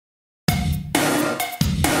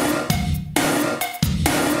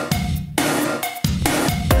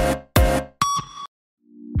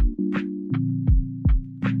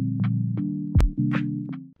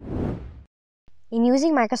In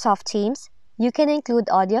using Microsoft Teams, you can include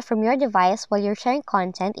audio from your device while you're sharing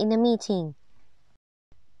content in a meeting.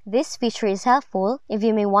 This feature is helpful if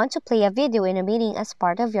you may want to play a video in a meeting as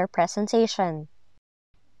part of your presentation.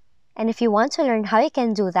 And if you want to learn how you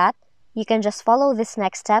can do that, you can just follow these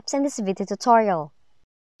next steps in this video tutorial.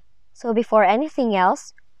 So before anything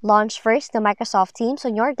else, launch first the Microsoft Teams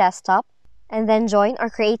on your desktop, and then join or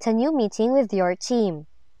create a new meeting with your team.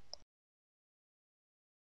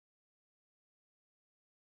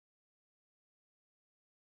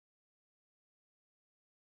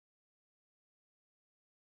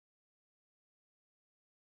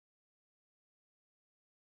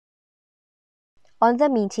 On the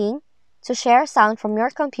meeting, to share sound from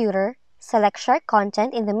your computer, select Share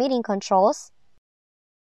Content in the Meeting Controls,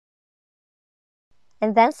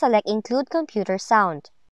 and then select Include Computer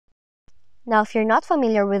Sound. Now, if you're not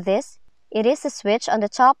familiar with this, it is the switch on the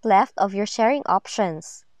top left of your sharing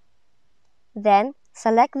options. Then,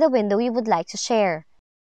 select the window you would like to share.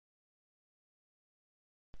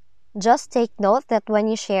 Just take note that when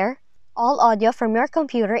you share, all audio from your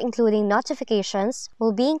computer, including notifications,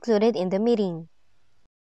 will be included in the meeting.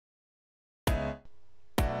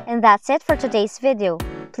 And that's it for today's video.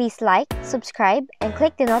 Please like, subscribe, and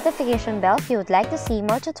click the notification bell if you would like to see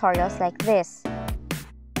more tutorials like this.